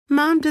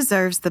Mom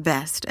deserves the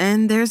best,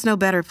 and there's no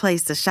better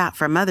place to shop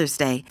for Mother's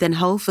Day than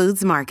Whole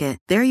Foods Market.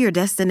 They're your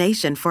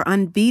destination for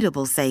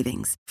unbeatable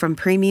savings, from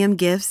premium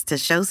gifts to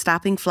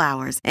show-stopping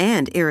flowers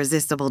and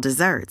irresistible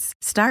desserts.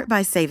 Start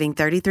by saving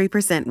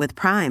 33% with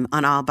Prime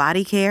on all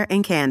body care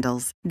and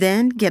candles.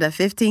 Then get a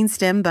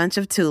 15-stem bunch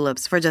of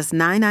tulips for just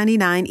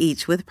 $9.99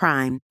 each with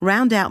Prime.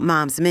 Round out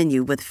Mom's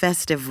menu with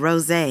festive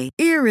rosé,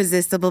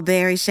 irresistible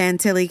berry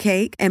chantilly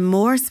cake, and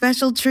more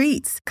special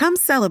treats. Come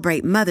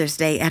celebrate Mother's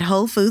Day at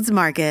Whole Foods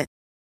Market.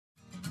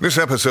 This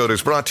episode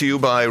is brought to you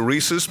by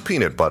Reese's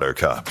Peanut Butter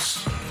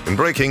Cups. In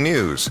breaking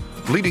news,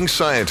 leading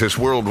scientists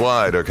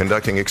worldwide are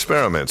conducting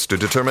experiments to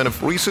determine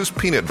if Reese's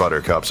Peanut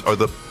Butter Cups are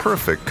the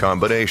perfect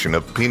combination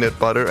of peanut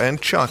butter and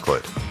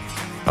chocolate.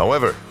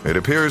 However, it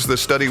appears the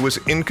study was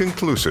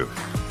inconclusive,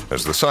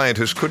 as the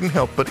scientists couldn't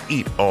help but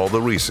eat all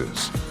the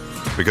Reese's.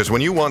 Because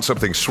when you want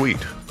something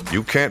sweet,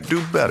 you can't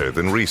do better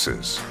than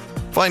Reese's.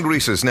 Find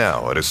Reese's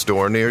now at a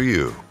store near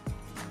you.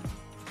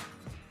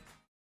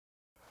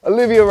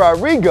 Olivia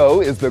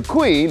Rodrigo is the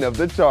queen of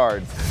the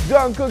charts.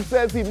 Jung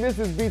says he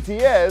misses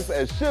BTS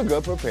as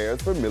Suga prepares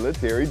for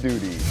military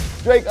duty.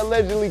 Drake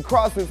allegedly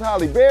crosses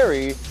Halle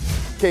Berry.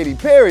 Katy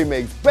Perry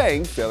makes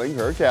bank selling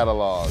her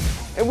catalog.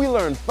 And we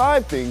learned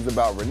 5 things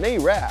about Renee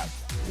Rapp.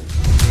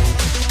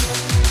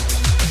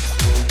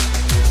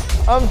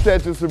 I'm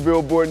Tetris for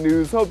Billboard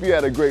News. Hope you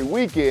had a great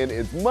weekend.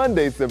 It's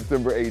Monday,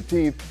 September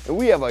 18th, and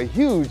we have a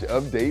huge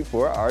update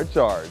for our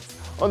charts.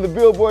 On the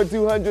Billboard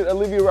 200,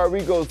 Olivia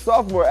Rodrigo's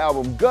sophomore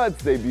album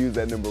Guts debuts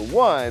at number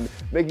 1,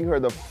 making her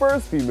the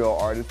first female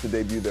artist to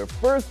debut their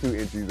first 2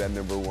 entries at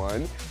number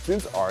 1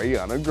 since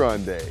Ariana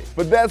Grande.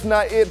 But that's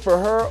not it for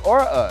her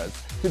or us.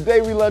 Today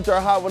we launch our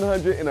Hot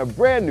 100 in a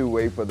brand new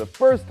way for the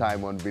first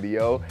time on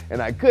video,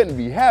 and I couldn't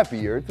be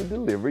happier to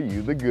deliver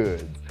you the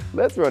goods.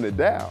 Let's run it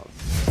down.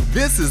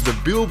 This is the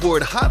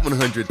Billboard Hot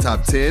 100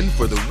 Top 10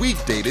 for the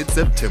week dated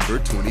September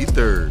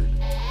 23rd.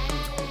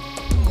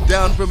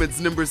 Down from its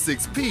number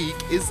 6 peak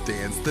is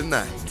Dance the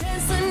Night.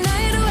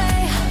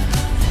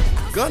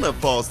 Gunna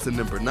falls to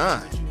number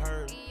 9.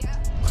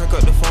 Crack up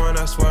the phone,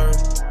 I swear.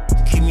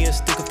 Keep me a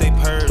stick if they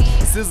purge.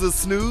 SZA's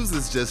Snooze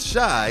is just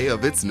shy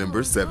of its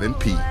number 7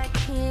 peak.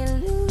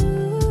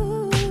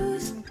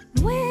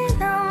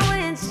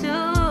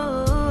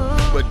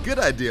 But good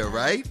idea,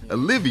 right?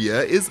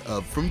 Olivia is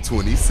up from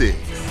 26.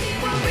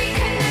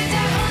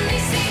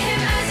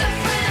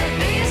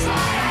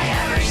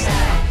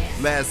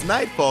 Last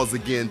Night falls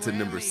again to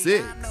number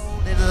 6.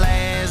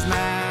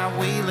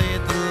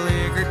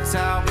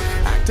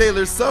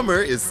 Taylor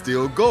Summer is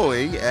still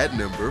going at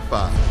number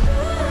 5.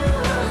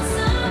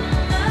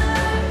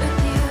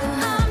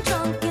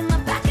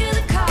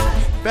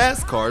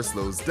 Fast Car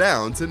slows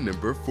down to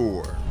number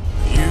 4.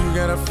 You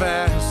got a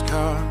fast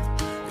car.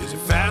 Is it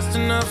fast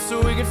enough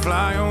so we can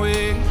fly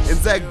away? And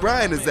Zach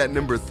Bryan is at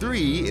number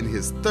 3 in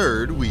his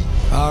 3rd week.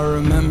 I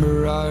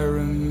remember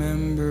everything.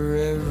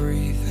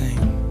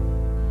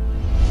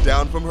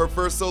 Down from her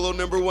first solo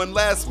number 1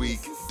 last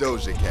week,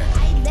 Doja Cat.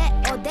 I let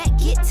all that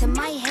get to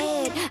my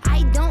head.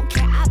 I don't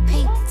care, I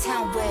paint the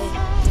town red.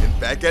 And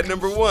back at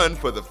number 1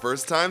 for the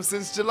first time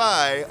since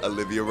July,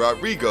 Olivia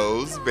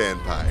Rodrigo's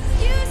Vampire.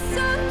 You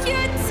sunk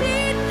your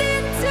teeth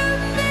into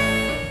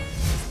me.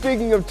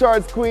 Speaking of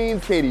charts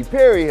queens, Katy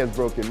Perry has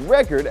broken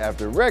record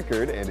after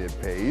record, and it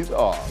pays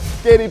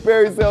off. Katy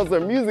Perry sells her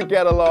music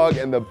catalog,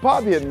 and the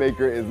pop hit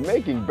maker is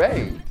making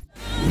bank.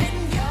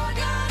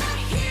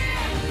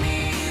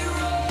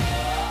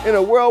 In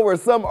a world where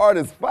some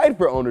artists fight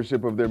for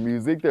ownership of their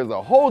music, there's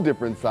a whole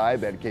different side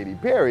that Katy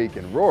Perry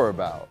can roar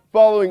about.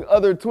 Following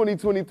other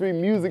 2023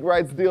 music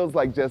rights deals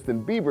like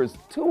Justin Bieber's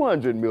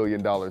 $200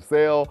 million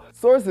sale,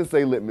 sources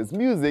say Litmus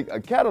Music,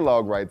 a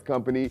catalog rights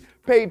company,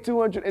 paid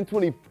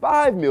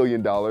 $225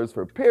 million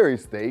for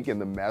Perry's stake in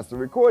the master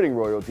recording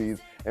royalties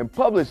and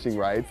publishing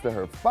rights to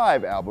her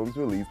 5 albums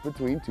released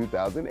between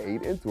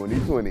 2008 and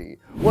 2020.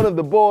 One of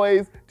the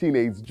Boys,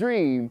 Teenage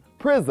Dream,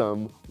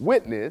 Prism,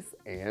 Witness,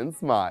 and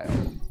Smile.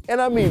 And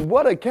I mean,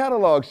 what a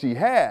catalog she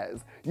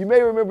has! You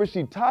may remember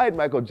she tied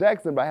Michael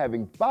Jackson by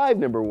having 5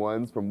 number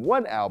 1s from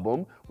one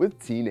album with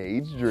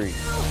Teenage Dream.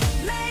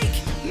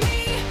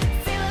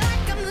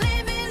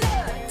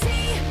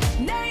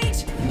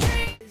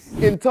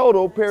 In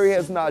total, Perry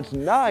has notched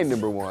 9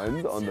 number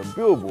 1s on the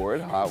Billboard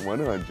Hot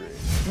 100.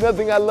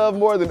 Nothing I love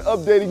more than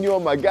updating you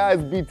on my guys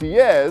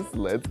BTS.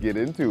 Let's get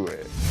into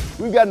it.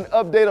 We've got an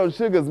update on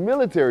Suga's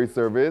military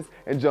service,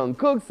 and Jung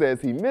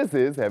says he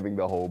misses having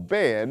the whole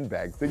band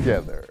back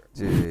together.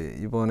 이제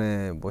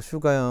이번에 뭐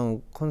슈가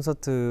형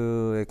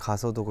콘서트에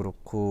가서도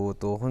그렇고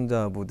또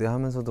혼자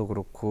무대하면서도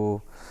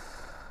그렇고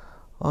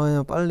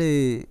그냥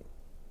빨리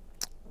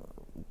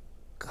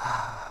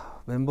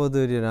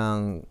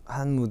멤버들이랑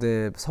한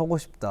무대에 서고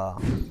싶다.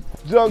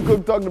 Jung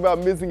talking about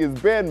missing his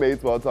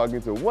bandmates while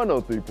talking to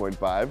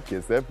 103.5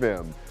 Kiss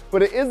FM.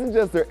 But it isn't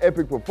just their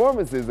epic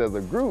performances as a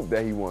group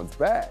that he wants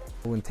back.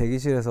 혹은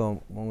대기실에서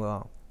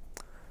뭔가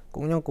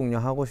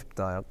꽁냥꽁냥 하고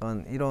싶다.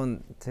 약간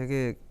이런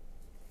되게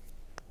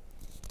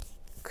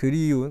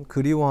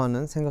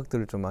그리워하는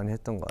생각들을 좀 많이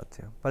했던 것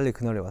같아요. 빨리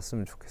그날이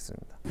왔으면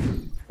좋겠습니다.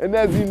 And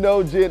as you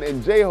know, Jin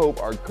and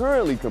J-Hope are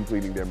currently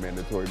completing their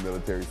mandatory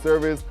military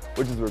service,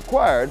 which is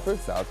required for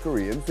South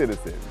Korean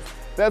citizens.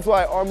 That's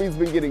why Army's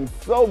been getting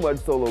so much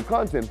solo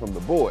content from the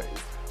boys.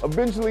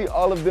 Eventually,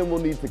 all of them will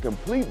need to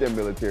complete their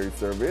military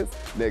service.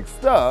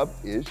 Next up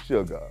is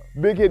Suga.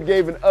 Big Hit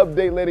gave an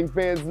update letting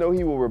fans know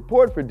he will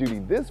report for duty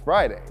this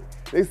Friday.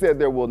 They said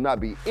there will not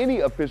be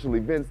any official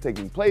events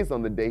taking place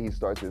on the day he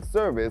starts his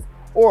service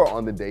or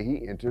on the day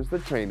he enters the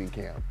training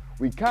camp.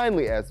 We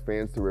kindly ask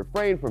fans to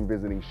refrain from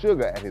visiting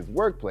Suga at his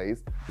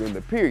workplace during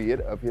the period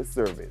of his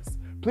service.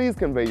 Please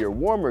convey your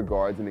warm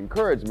regards and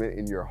encouragement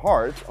in your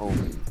hearts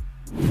only.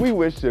 We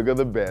wish Suga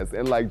the best,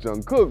 and like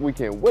Jung Kook, we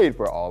can't wait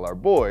for all our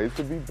boys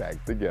to be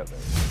back together.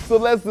 So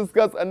let's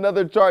discuss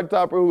another chart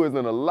topper who is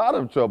in a lot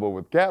of trouble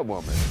with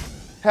Catwoman.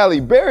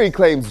 Halle Berry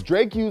claims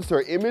Drake used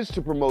her image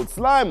to promote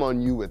Slime on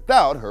You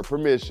without her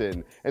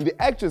permission, and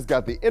the actress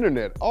got the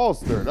internet all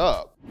stirred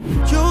up.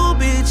 You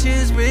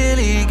bitches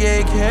really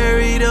get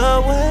carried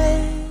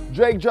away.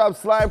 Drake dropped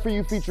Slime for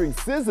You featuring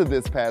SZA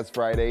this past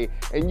Friday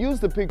and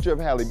used a picture of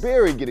Halle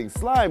Berry getting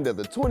slimed at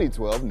the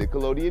 2012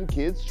 Nickelodeon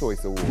Kids'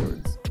 Choice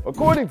Awards.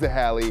 According to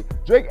Halle,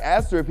 Drake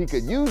asked her if he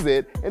could use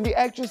it, and the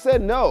actress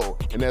said no,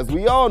 and as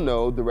we all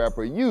know, the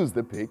rapper used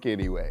the pic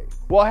anyway.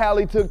 While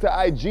Halle took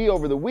to IG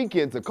over the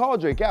weekend to call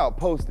Drake out,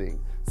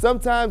 posting,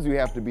 "Sometimes you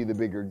have to be the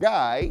bigger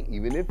guy,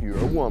 even if you're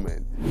a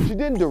woman." She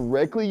didn't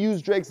directly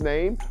use Drake's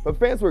name, but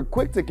fans were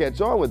quick to catch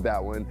on with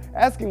that one,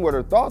 asking what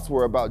her thoughts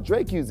were about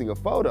Drake using a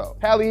photo.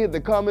 Halle hit the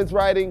comments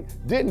writing,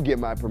 "Didn't get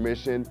my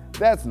permission,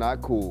 that's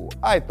not cool,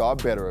 I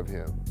thought better of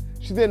him."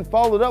 She then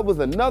followed up with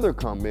another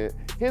comment,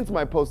 hence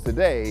my post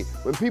today,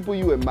 "When people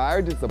you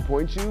admire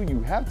disappoint you,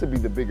 you have to be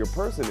the bigger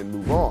person and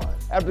move on."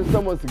 After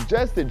someone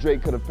suggested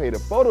Drake could have paid a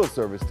photo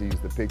service to use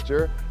the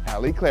picture,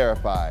 Halle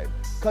clarified,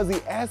 "'Cause he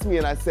asked me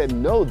and I said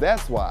no,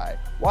 that's why.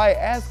 Why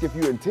ask if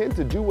you intend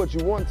to do what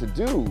you want to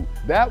do?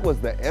 That was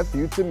the F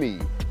you to me.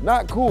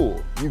 Not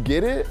cool. You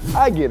get it?"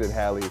 I get it,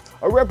 Halle.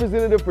 A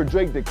representative for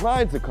Drake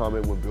declined to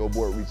comment when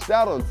Billboard reached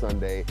out on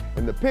Sunday,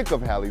 and the pic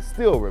of Halle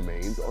still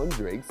remains on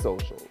Drake's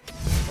socials.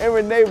 And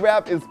Renee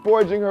Rapp is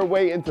forging her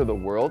way into the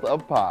world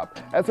of pop.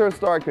 As her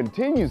star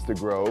continues to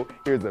grow,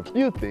 here's a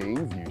few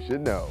things you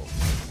should know.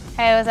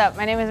 Hey, what's up?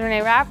 My name is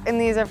Renee Rapp,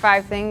 and these are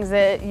 5 things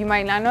that you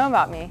might not know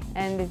about me.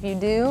 And if you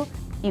do,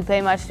 you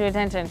pay much due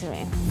attention to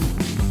me.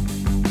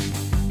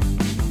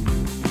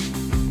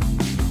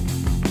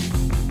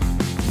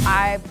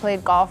 I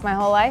played golf my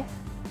whole life,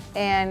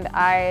 and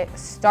I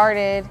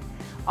started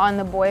on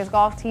the boys'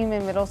 golf team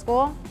in middle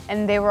school,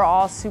 and they were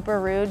all super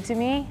rude to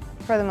me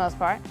for the most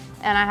part.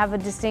 And I have a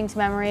distinct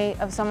memory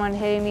of someone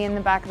hitting me in the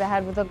back of the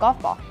head with a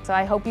golf ball. So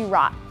I hope you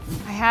rot.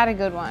 I had a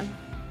good one.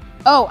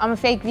 Oh, I'm a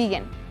fake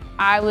vegan.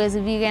 I was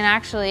a vegan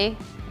actually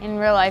in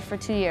real life for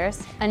 2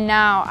 years, and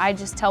now I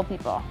just tell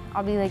people.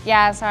 I'll be like,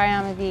 "Yeah, sorry,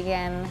 I'm a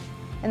vegan."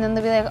 And then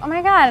they'll be like, "Oh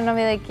my God," and I'll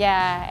be like,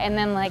 "Yeah." And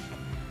then like,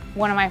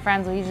 one of my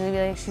friends will usually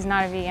be like, "She's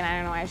not a vegan, I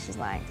don't know why she's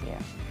lying to you."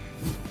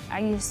 I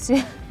used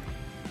to,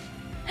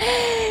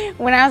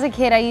 when I was a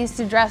kid, I used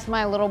to dress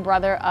my little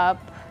brother up,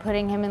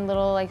 putting him in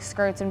little like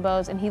skirts and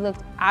bows, and he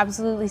looked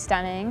absolutely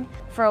stunning.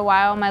 For a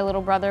while, my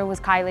little brother was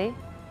Kylie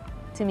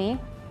to me,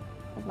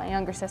 with my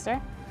younger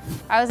sister.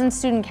 I was in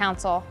student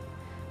council,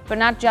 but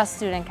not just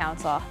student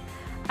council.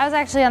 I was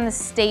actually on the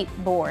state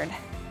board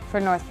for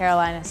North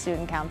Carolina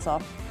Student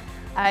Council.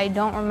 I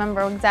don't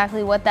remember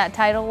exactly what that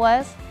title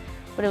was,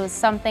 but it was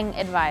something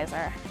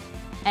advisor,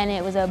 and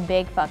it was a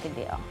big fucking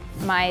deal.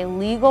 My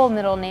legal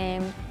middle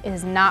name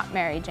is not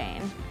Mary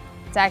Jane.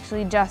 It's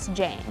actually just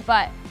Jane,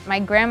 but my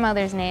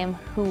grandmother's name,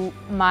 who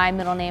my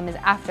middle name is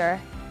after,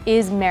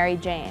 is Mary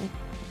Jane.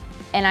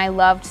 And I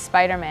loved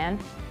Spider-Man,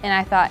 and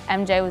I thought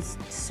MJ was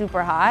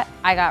super hot.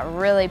 I got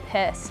really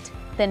pissed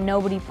that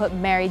nobody put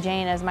Mary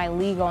Jane as my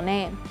legal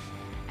name.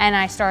 And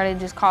I started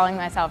just calling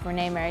myself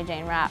Renee Mary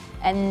Jane Rapp,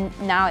 and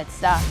now it's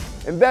stuck.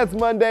 And that's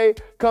Monday.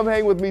 Come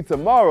hang with me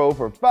tomorrow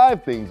for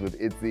 5 Things with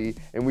Itzy,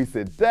 and we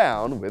sit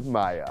down with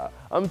Maya.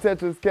 I'm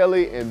Tetris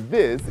Kelly, and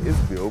this is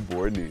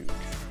Billboard News.